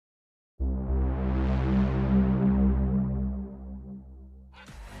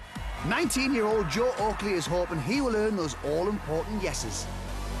19-year-old Joe Oakley is hoping he will earn those all-important yeses.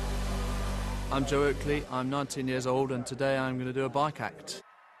 I'm Joe Oakley, I'm 19 years old, and today I'm going to do a bike act.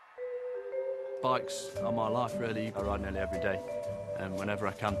 Bikes are my life, really. I ride nearly every day, and whenever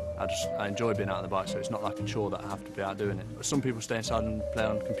I can. I enjoy being out on the bike, so it's not like a chore that I have to be out doing it. But some people stay inside and play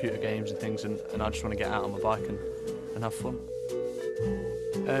on computer games and things, and I just want to get out on my bike and have fun.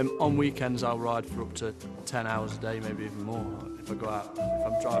 On weekends, I'll ride for up to 10 hours a day, maybe even more. If I go out, if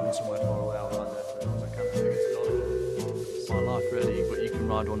I'm driving somewhere far away, I'll ride there for as long as I can until it gets dark. It's my life, really, but you can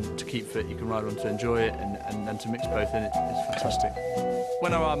ride one to keep fit, you can ride one to enjoy it, and to mix both in, it's fantastic.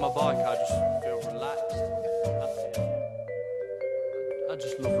 When I ride my bike, I just feel relaxed, happy. I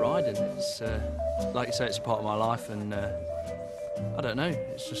just love riding. It's, like you say, it's a part of my life, and I don't know,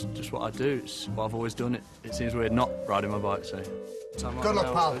 it's just what I do. It's what I've always done. It seems weird not riding my bike, so... Good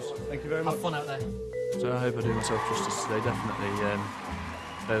luck, pal. Thank you very much. Have fun out there. So I hope I do myself justice today, definitely.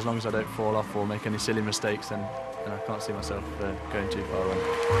 As long as I don't fall off or make any silly mistakes, then I can't see myself going too far wrong.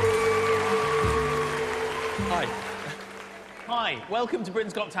 Hi. Hi, welcome to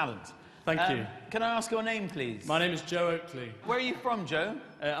Britain's Got Talent. Thank you. Can I ask your name, please? My name is Joe Oakley. Where are you from, Joe?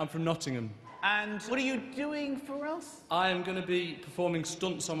 I'm from Nottingham. And what are you doing for us? I am going to be performing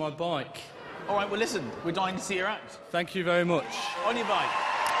stunts on my bike. All right, well, listen, we're dying to see your act. Thank you very much. On your bike.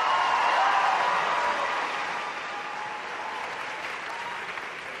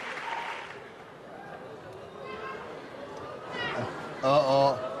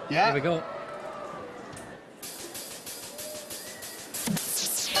 Uh-oh. Yeah? Here we go.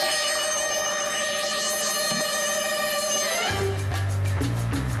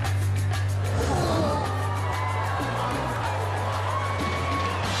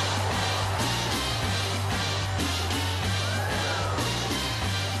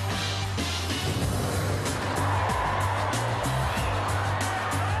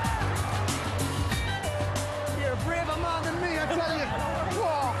 You're a braver man than me, I tell you.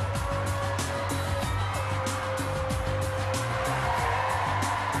 Whoa.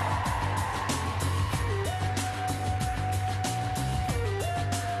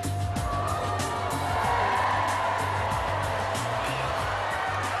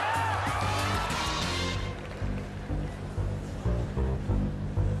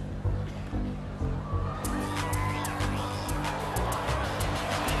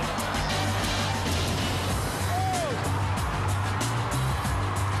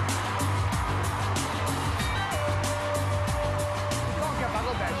 Can't get back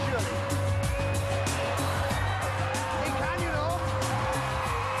up there, surely. He can, you know.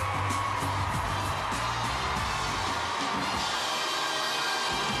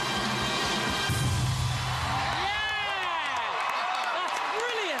 That's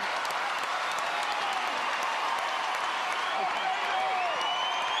brilliant!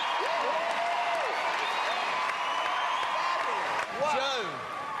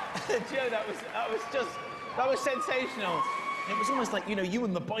 Joe, that was sensational. It was almost like, you know, you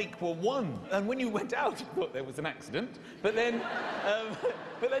and the bike were one. And when you went out, you thought there was an accident. But then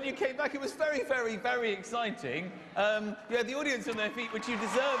you came back. It was very, very, very exciting. You had the audience on their feet, which you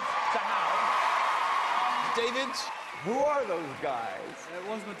deserved to have. David? Who are those guys?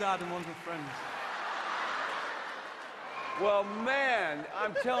 One's my dad and one's my friend. Well, man,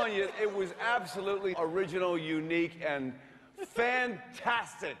 I'm telling you, it was absolutely original, unique, and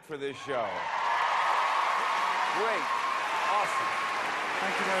fantastic for this show. Great. Awesome.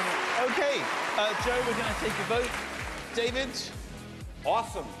 Thank you very much. OK, Joe, we're going to take a vote. David?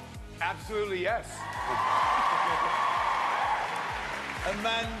 Awesome. Absolutely, yes.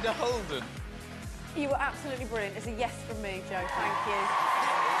 Amanda Holden? You were absolutely brilliant. It's a yes from me, Joe. Thank you.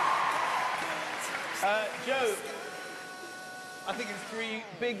 Joe, I think it's 3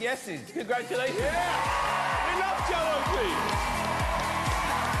 big yeses. Congratulations. Yeah! We love Joe Oakley.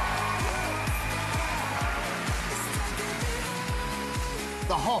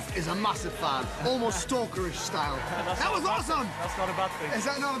 The Hoff is a massive fan, almost stalkerish style. That was awesome! That's not a bad thing. Is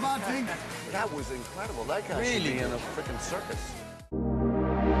that not a bad thing? That was incredible. That guy should be in a freaking circus.